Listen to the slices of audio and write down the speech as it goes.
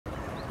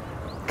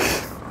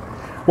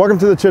Welcome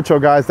to the Chit Show,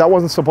 guys. That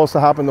wasn't supposed to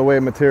happen the way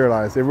it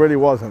materialized. It really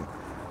wasn't.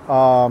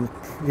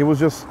 He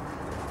was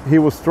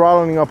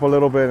throttling up a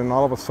little bit, and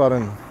all of a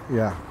sudden,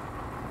 yeah,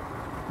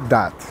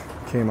 that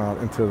came out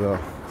into the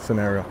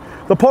scenario.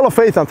 The pull of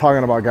faith I'm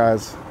talking about,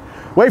 guys.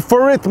 Wait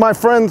for it, my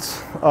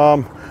friends.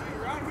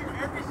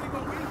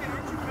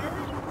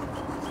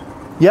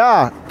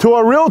 Yeah, to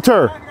a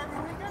realtor.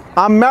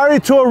 I'm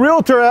married to a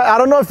realtor. I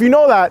don't know if you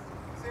know that.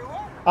 Say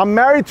what? I'm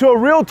married to a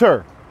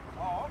realtor.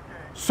 Oh, okay.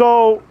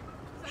 So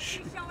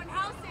she's showing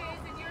houses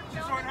and you're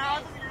showing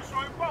houses and you're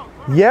showing boats.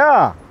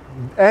 yeah,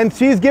 and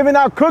she's giving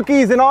out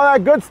cookies and all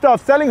that good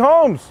stuff, selling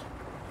homes.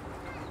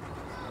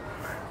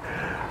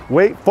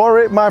 Wait for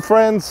it, my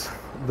friends.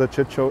 The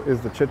Chit Show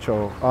is the Chit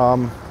Show.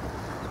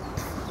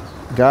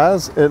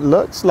 Guys, it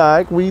looks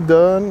like we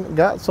done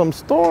got some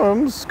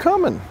storms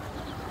coming.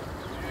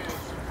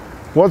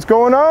 What's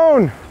going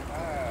on?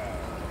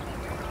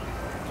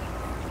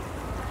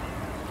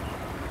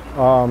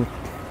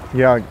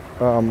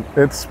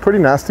 It's pretty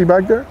nasty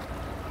back there.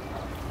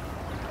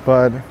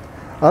 But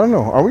I don't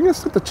know. Are we gonna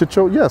start the Chit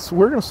Show? Yes,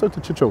 we're gonna start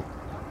the Chit Show.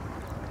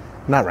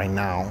 Not right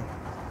now.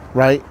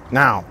 Right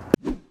now.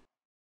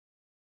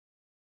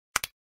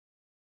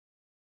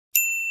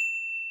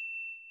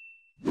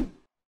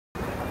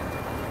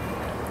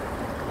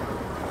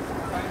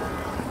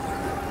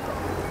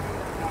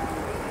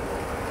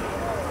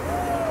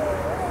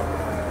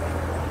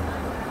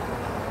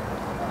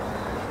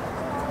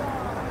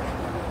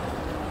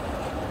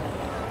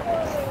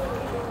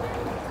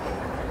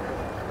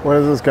 What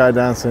is this guy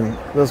dancing?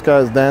 This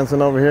guy's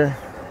dancing over here.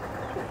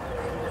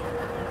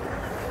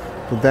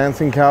 The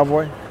dancing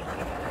cowboy.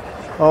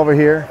 Over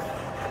here.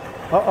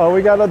 Uh-oh,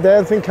 we got a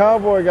dancing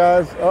cowboy,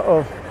 guys.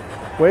 Uh-oh.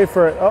 Wait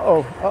for it.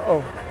 Uh-oh,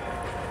 uh-oh.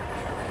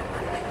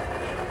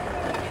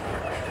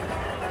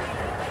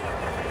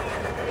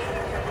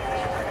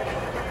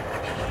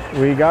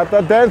 We got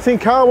the dancing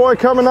cowboy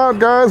coming out,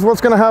 guys.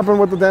 What's gonna happen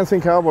with the dancing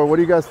cowboy? What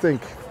do you guys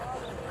think?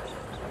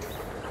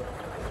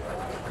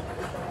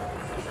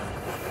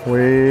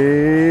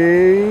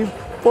 Wait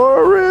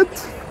for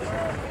it.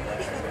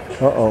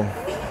 Uh-oh.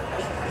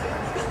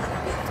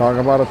 Talk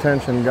about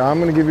attention. I'm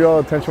going to give you all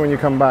attention when you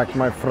come back,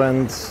 my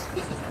friends.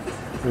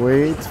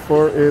 Wait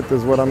for it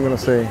is what I'm going to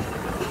say.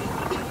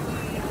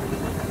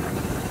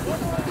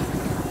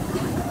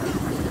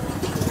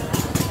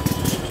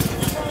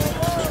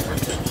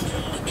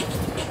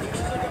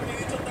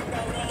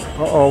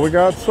 Uh-oh, we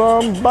got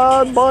some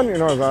Bad Bunny.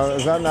 No,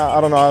 is that not?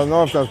 I don't know. I don't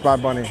know if that's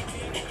Bad Bunny.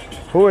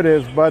 Who it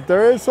is, but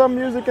there is some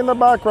music in the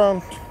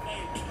background.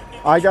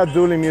 I got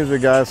dueling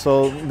music, guys,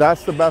 so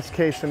that's the best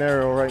case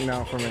scenario right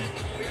now for me.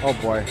 Oh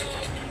boy.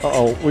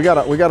 Uh-oh, we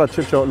got a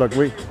Chit Show. Look,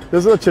 this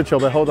is a Chit Show,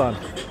 but hold on.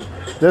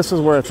 This is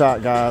where it's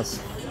at,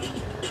 guys.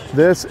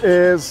 This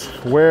is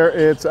where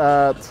it's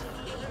at.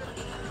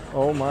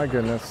 Oh my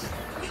goodness.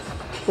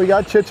 We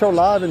got Chit Show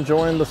Live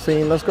enjoying the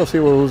scene. Let's go see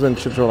who's in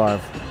Chit Show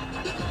Live.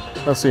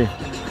 Let's see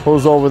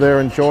who's over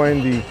there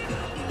enjoying the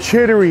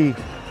chittery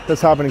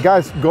that's happening.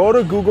 Guys, go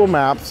to Google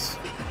Maps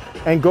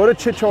and go to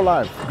Chit Show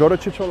Live. Go to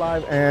Chit Show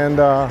Live and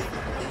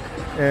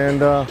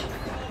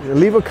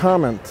leave a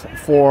comment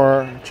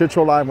for Chit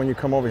Show Live when you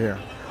come over here,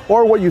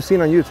 or what you've seen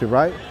on YouTube,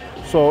 right?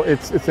 So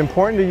it's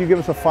important that you give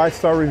us a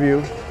 5-star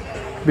review,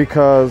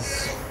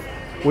 because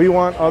we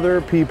want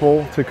other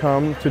people to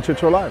come to Chit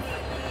Show Live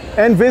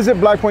and visit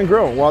Black Point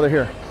Grill while they're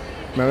here.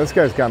 Man, this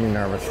guy's got me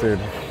nervous, dude.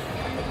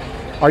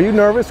 Are you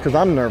nervous? Because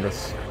I'm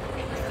nervous.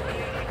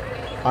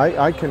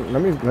 I can,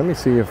 let me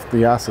see if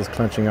the ass is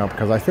clenching up,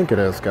 because I think it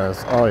is,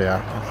 guys. Oh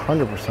yeah,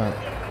 100%.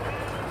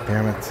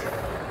 Damn it.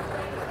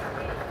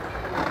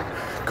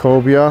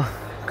 Cobia,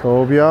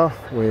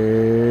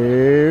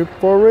 wait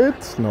for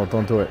it. No,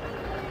 don't do it.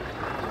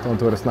 Don't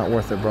do it, it's not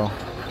worth it, bro.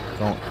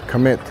 Don't,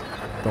 commit.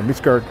 Don't be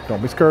scared,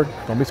 don't be scared,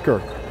 don't be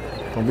scared.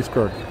 Don't be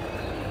scared.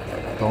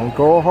 Don't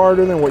go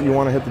harder than what you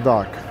want to hit the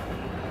dock.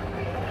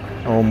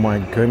 Oh my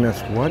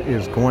goodness, what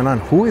is going on?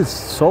 Who is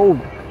so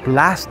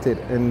blasted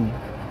and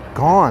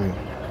gone?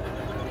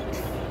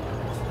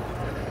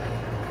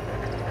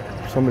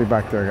 Somebody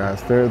back there,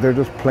 guys. They're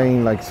just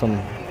playing like some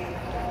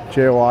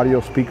jail audio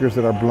speakers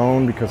that are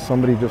blown because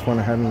somebody just went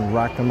ahead and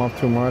racked them up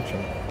too much.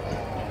 And,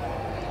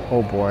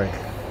 oh boy,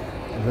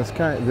 this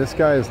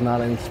guy is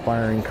not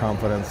inspiring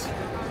confidence.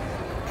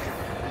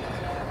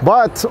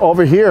 But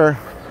over here,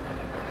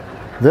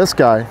 this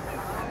guy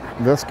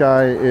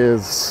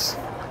is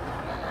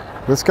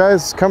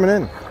coming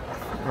in.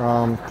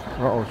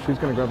 Uh-oh, she's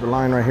gonna grab the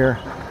line right here.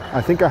 I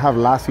think I have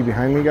Lassie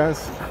behind me,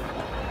 guys.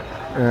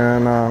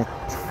 And, oh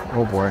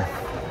boy.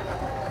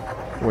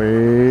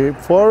 Wait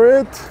for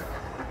it.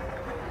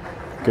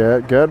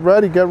 Get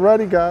ready,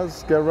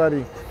 guys, get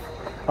ready.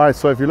 All right,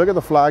 so if you look at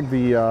the flag,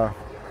 the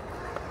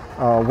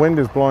wind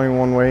is blowing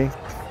one way.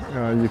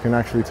 You can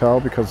actually tell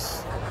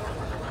because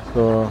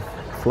the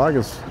flag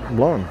is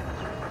blowing.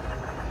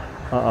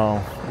 Uh-oh,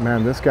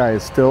 man, this guy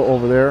is still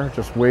over there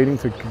just waiting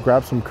to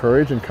grab some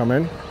courage and come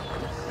in.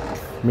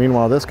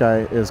 Meanwhile, this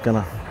guy is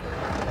gonna,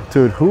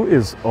 dude, who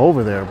is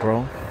over there,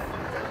 bro?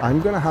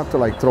 I'm gonna have to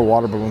like throw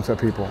water balloons at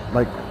people.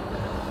 Like,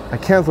 I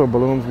can't throw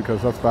balloons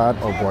because that's bad.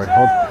 Oh boy,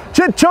 hold.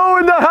 Chit Show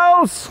in the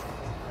house.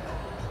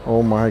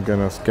 Oh my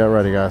goodness, get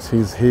ready guys.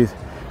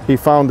 He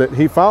found it.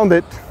 He found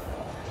it.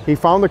 He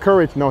found the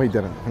courage. No, he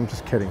didn't. I'm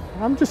just kidding.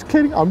 I'm just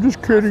kidding. I'm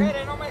just kidding.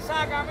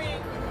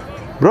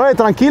 Bro,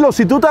 tranquilo.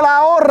 Si tú te la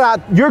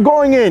ahorras, you're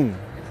going in.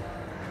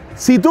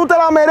 Si tú te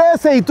la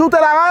mereces y tú te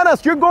la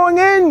ganas, you're going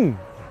in.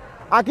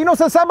 Aquí no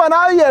se salva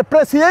nadie. El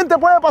presidente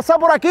puede pasar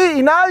por aquí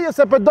y nadie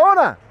se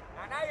perdona.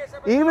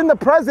 Even the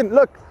president.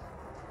 Look,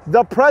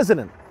 the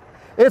president.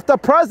 If the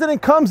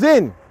president comes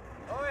in,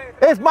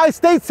 if my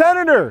state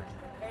senator.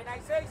 And I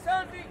say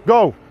something.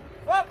 Go.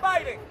 Fuck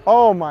Biden.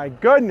 Oh my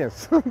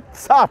goodness.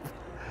 Stop.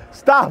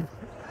 Stop.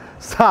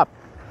 Stop.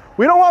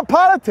 We don't want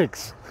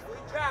politics.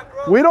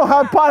 We don't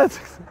have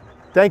politics.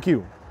 Thank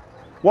you.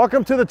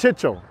 Welcome to the Chit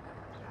Show.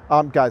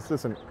 Guys,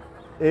 listen.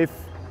 If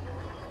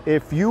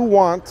you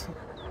want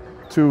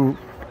to,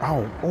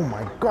 oh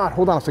my God,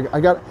 hold on a second.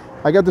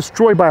 I got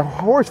destroyed by a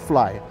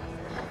horsefly.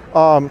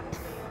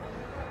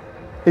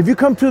 If you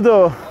come to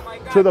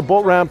the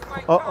boat ramp,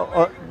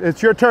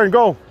 it's your turn.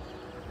 Go.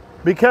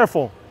 Be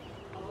careful.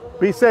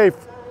 Be safe.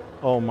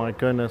 Oh my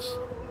goodness,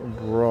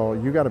 bro,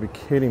 you got to be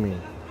kidding me.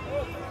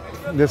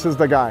 This is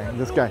the guy.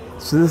 This guy.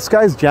 So this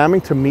guy's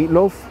jamming to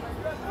Meatloaf.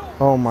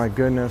 Oh my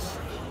goodness.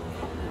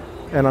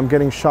 And I'm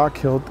getting shot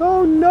killed.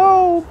 Oh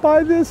no,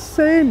 by this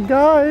same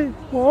guy.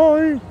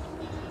 Why?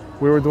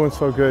 We were doing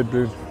so good,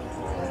 dude.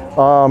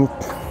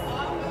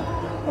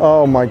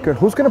 Oh my god,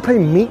 who's gonna play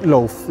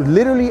Meatloaf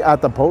literally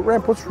at the boat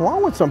ramp? What's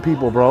wrong with some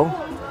people, bro?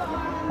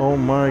 Oh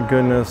my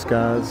goodness,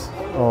 guys.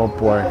 Oh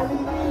boy.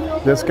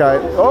 This guy,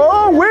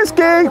 oh,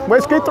 whiskey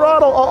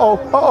throttle.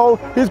 Uh-oh,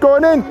 he's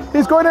going in.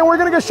 We're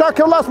gonna get shot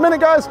killed last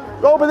minute, guys.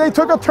 Oh, but they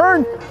took a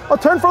turn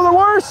for the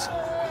worse.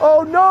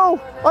 Oh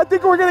no, I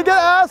think we're gonna get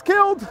ass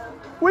killed.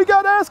 We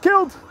got ass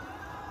killed.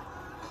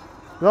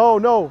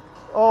 No.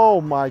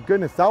 Oh my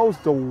goodness, that was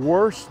the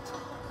worst,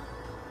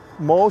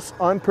 most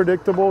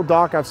unpredictable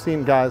doc I've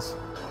seen, guys.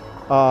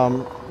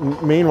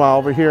 Meanwhile,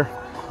 over here,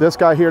 this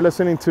guy here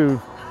listening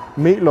to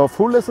Meatloaf.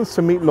 Who listens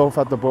to Meatloaf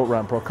at the boat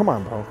ramp, bro? Come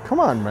on, bro. Come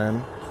on,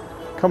 man.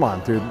 Come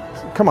on, dude.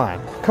 Come on,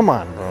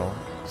 bro.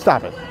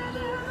 Stop it.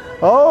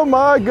 Oh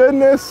my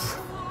goodness.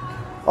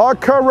 Our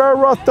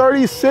Carrera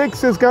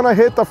 36 is gonna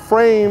hit the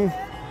frame.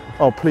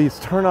 Oh, please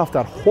turn off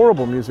that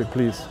horrible music,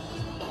 please.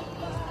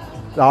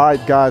 All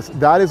right, guys,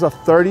 that is a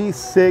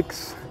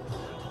 36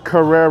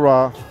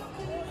 Carrera.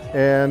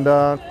 And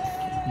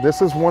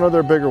this is one of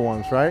their bigger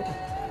ones, right?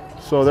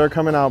 So they're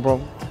coming out, bro.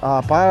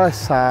 Para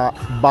esa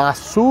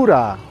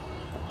basura.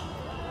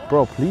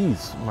 Bro,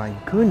 please, my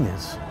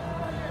goodness.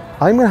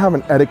 I'm gonna have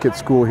an etiquette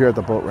school here at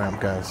the boat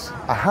ramp, guys.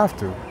 I have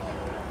to.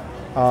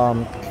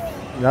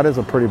 That is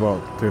a pretty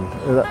boat, dude.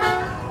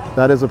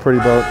 That is a pretty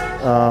boat.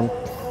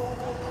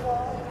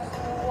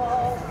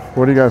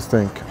 What do you guys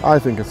think? I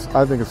think it's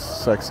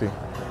sexy.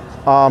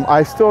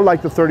 I still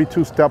like the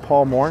 32 step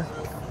haul more.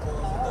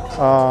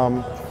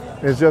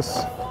 It's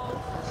just,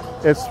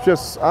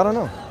 I don't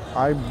know.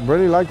 I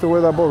really like the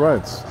way that boat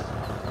rides.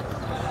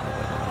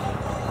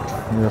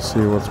 Let's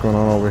see what's going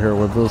on over here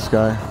with this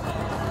guy.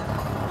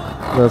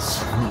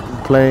 That's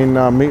playing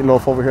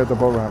Meatloaf over here at the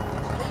boat ramp.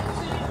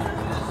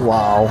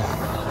 Wow.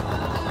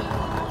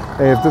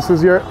 Hey, if this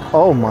is your,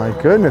 oh my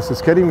goodness,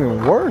 it's getting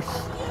even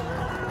worse.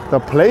 The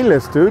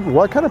playlist, dude.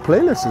 What kind of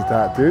playlist is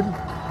that, dude?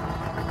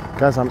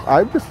 Guys,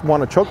 I just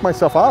want to choke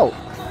myself out.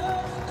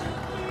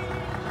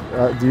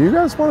 Do you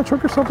guys want to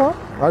choke yourself out?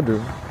 I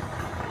do.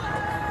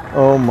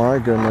 Oh my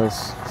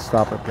goodness.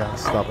 Stop it,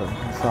 guys. Stop it.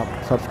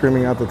 Stop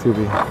screaming at the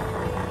TV.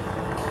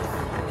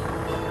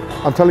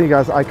 I'm telling you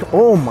guys,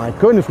 oh my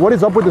goodness, what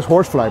is up with this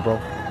horsefly, bro?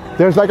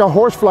 There's like a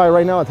horsefly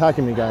right now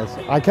attacking me, guys.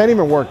 I can't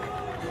even work.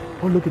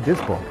 Oh, look at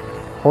this boat.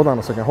 Hold on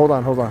a second. Hold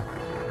on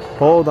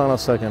a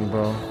second,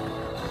 bro.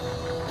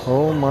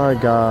 Oh my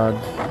God.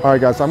 All right,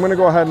 guys, I'm gonna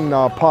go ahead and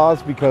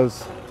pause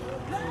because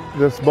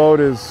this boat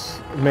is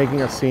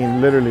making a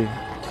scene, literally,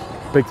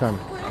 big time.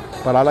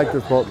 But I like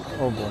this boat.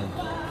 Oh boy.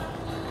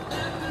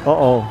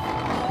 Uh-oh.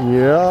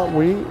 Yeah,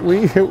 we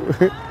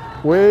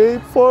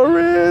wait for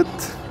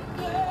it.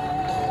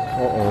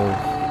 Uh-oh.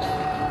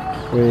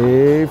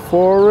 Wait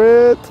for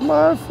it,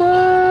 my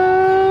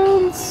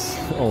friends.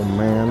 Oh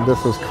man,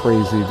 this is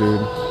crazy,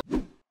 dude.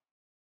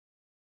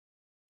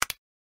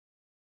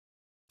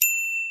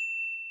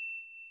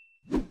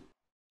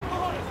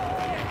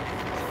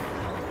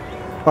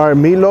 All right,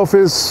 Meatloaf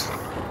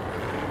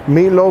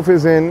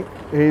is in.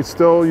 He's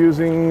still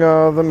using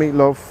the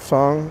Meatloaf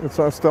song. It's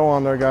still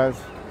on there, guys.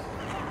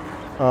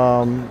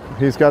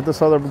 He's got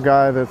this other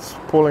guy that's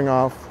pulling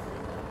off.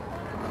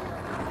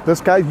 This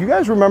guy, you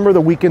guys remember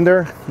The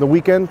Weekender? The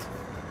Weekend?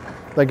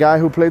 The guy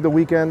who played The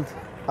Weekend?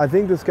 I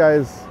think this guy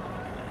is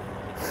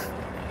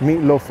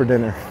Meatloaf for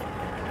dinner.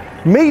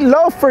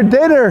 Meatloaf for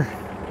dinner!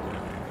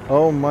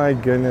 Oh my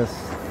goodness.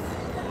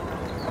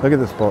 Look at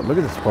this boat. Look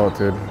at this boat,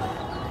 dude.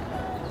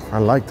 I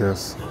like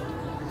this.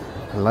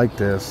 I like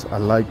this. I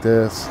like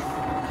this.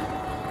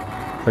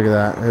 Look at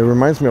that. It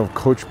reminds me of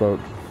Coach Boat.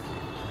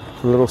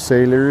 Little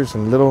sailors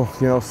and little,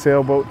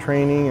 sailboat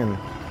training, and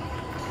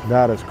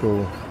that is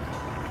cool.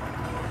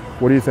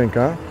 What do you think,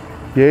 huh?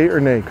 Yay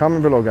or nay?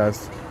 Comment below,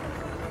 guys.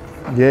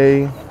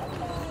 Yay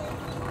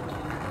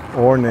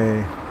or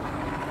nay?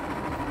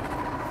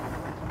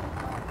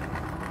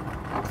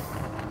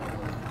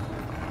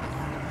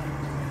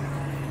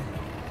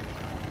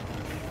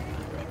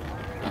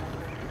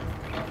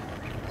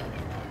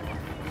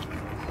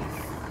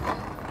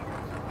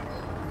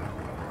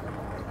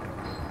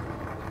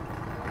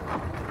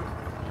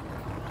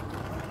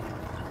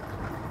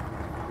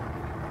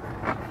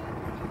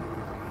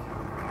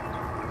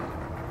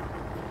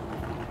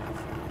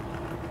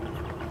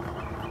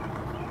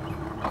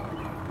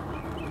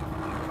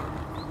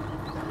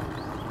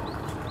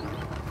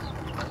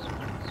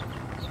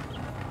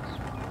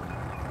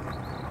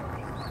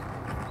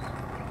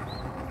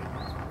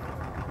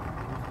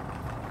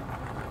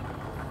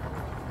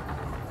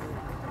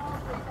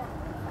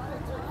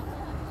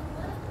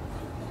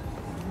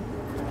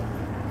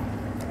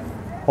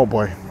 Oh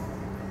boy.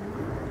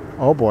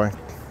 Oh boy.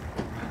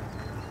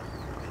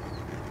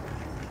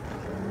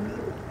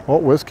 Oh,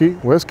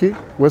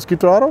 whiskey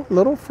throttle,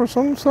 little for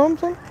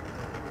something,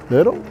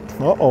 little.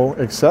 Uh-oh,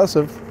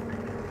 excessive.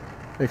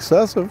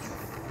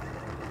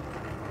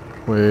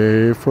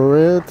 Wait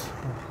for it.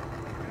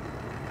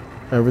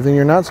 Everything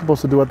you're not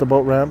supposed to do at the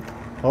boat ramp.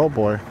 Oh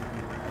boy.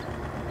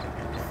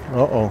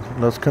 Uh-oh,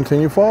 let's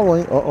continue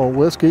following. Uh-oh,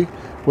 whiskey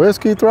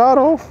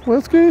throttle,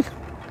 whiskey.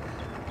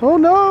 Oh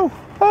no.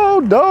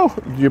 Oh no,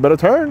 you better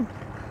turn.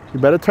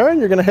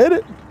 You're gonna hit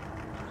it.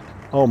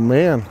 Oh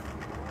man.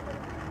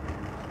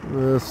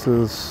 This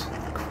is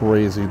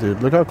crazy,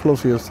 dude. Look how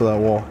close he is to that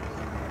wall.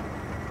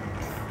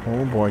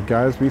 Oh boy,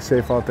 guys, be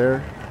safe out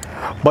there.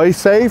 Be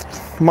safe,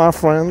 my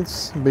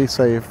friends, be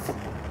safe.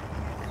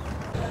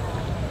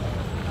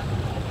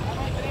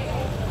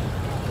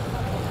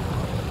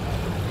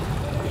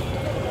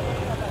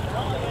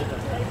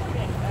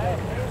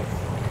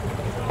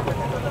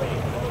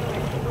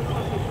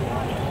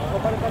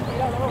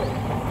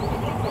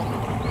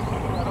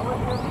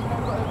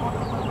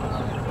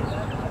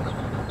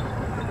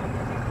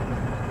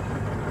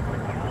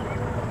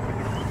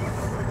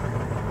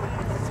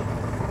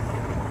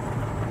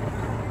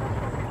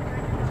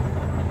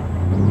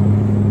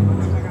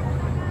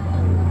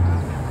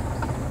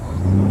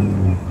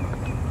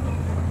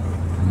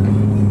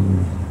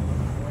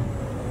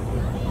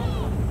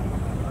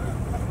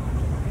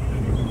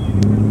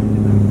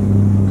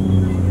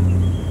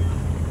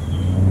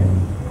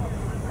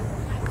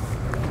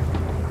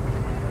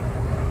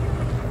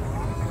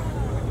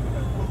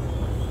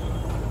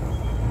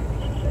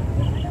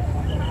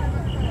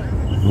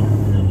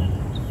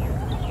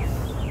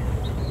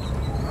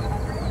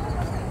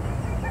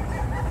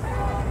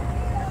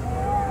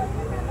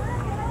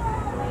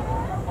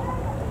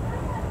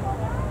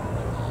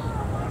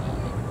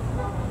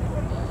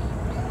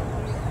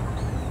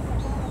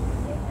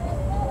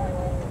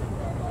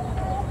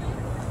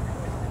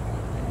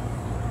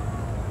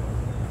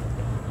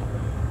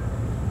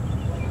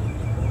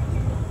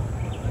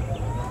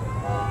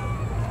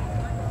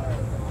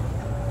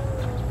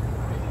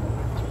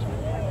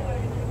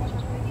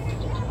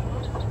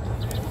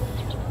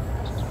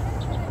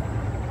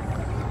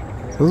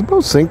 Is this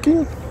boat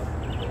sinking?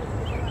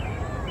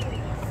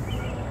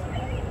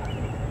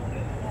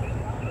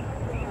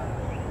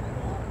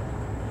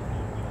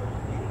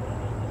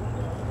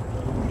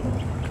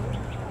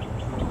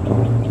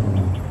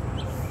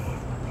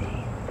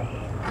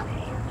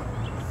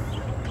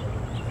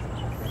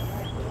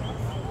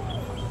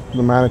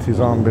 The manatee's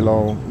on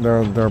below.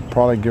 They're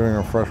probably giving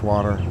her fresh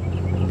water.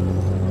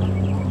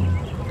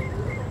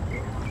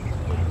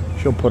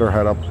 She'll put her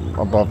head up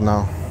above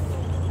now.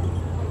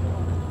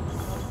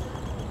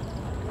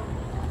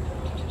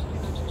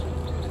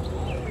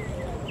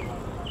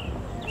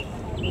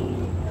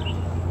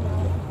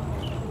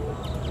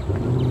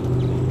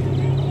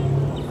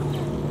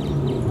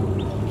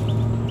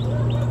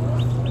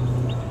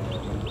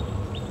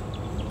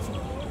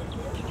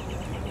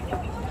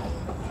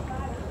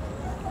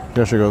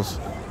 There she goes.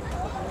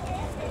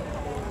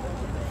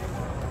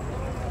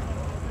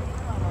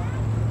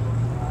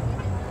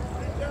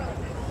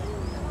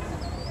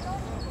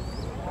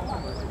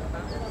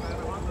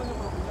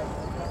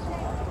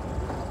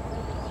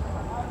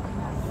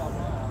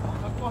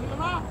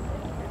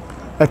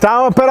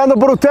 Estábamos esperando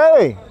por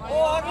ustedes.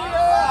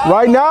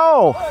 Right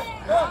now.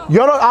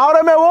 Yo no,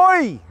 ahora me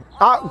voy.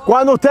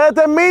 Cuando ustedes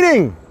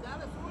terminen.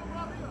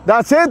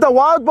 That's it, the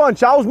Wild Bunch.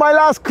 That was my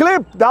last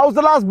clip. That was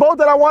the last boat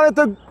that I wanted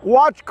to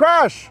watch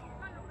crash.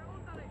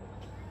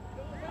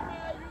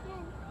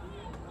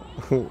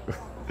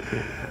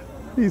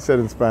 He said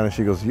in Spanish,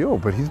 he goes, yo,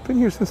 but he's been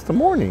here since the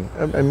morning.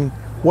 I mean,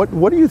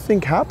 what do you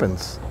think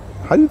happens?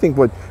 How do you think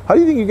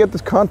you get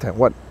this content?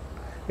 What?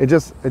 It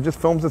just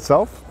films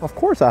itself? Of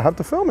course, I have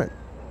to film it.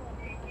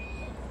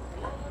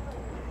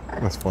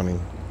 That's funny.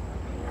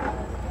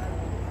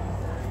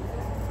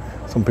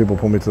 Some people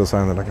pull me to the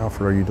side and they're like,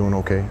 Alfred, are you doing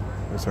okay?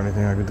 Is there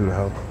anything I could do to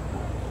help?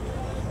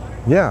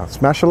 Yeah,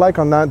 smash a like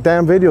on that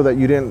damn video that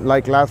you didn't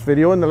like last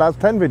video and the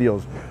last 10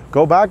 videos.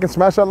 Go back and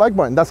smash that like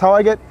button. That's how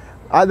I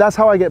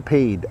get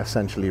paid,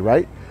 essentially,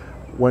 right?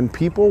 when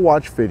people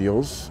watch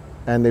videos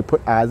and they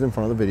put ads in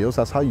front of the videos,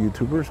 that's how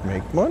YouTubers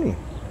make money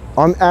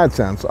on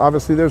AdSense.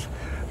 Obviously, there's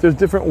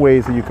different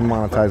ways that you can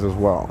monetize as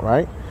well,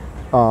 right?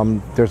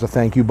 There's a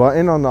thank you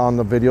button on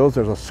the videos.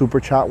 There's a super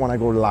chat when I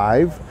go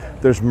live.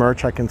 There's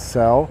merch I can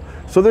sell.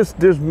 So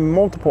there's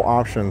multiple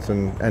options,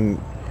 and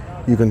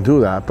you can do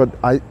that. But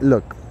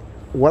look,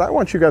 what I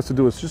want you guys to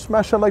do is just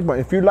smash that like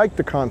button. If you like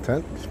the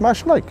content,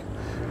 smash like.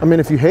 I mean,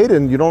 if you hate it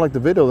and you don't like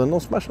the video, then don't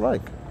smash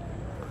like.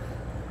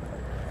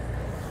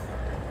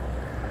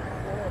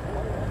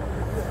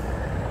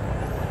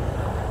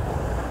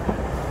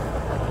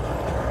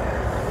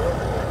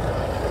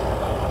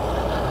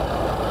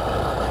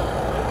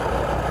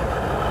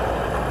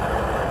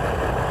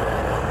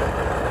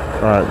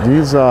 All right,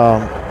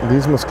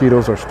 these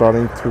mosquitoes are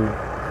starting to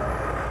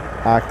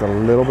act a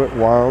little bit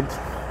wild,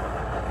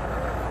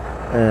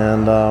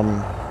 and I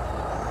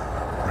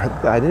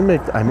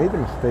made the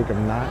mistake of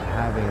not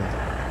having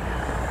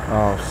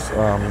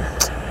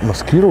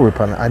mosquito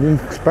repellent. I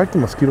didn't expect the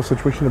mosquito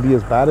situation to be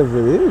as bad as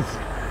it is.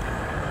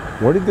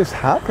 Where did this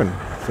happen?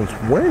 Since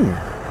when?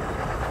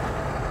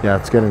 Yeah,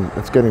 it's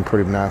getting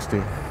pretty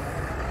nasty.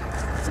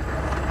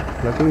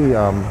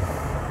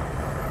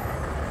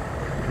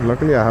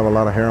 Luckily, I have a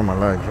lot of hair on my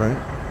legs, right?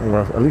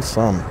 Well, at least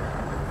some.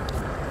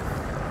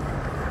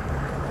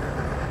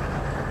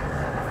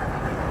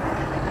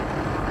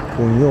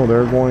 Well,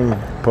 they're going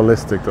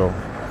ballistic though.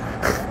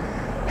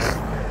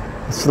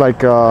 It's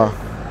like,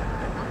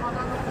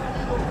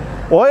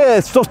 oye,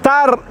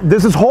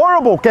 this is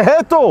horrible. ¿Qué es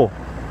esto?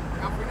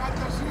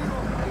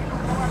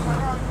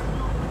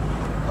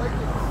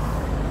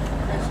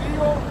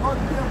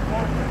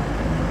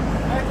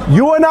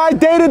 You and I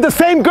dated the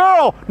same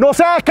girl. No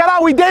seas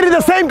carajo, we dated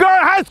the same girl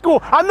in high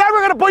school. I'm never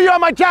gonna put you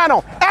on my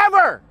channel,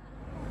 ever.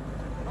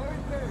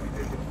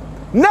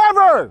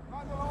 Never.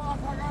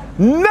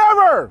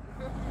 Never.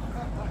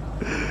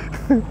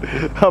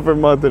 Alfred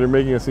Montaner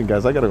making a scene,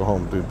 guys. I gotta go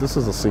home, dude. This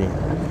is a scene.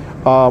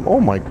 Oh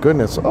my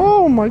goodness.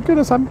 Oh my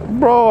goodness. I'm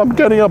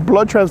getting a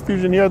blood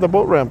transfusion here at the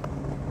boat ramp.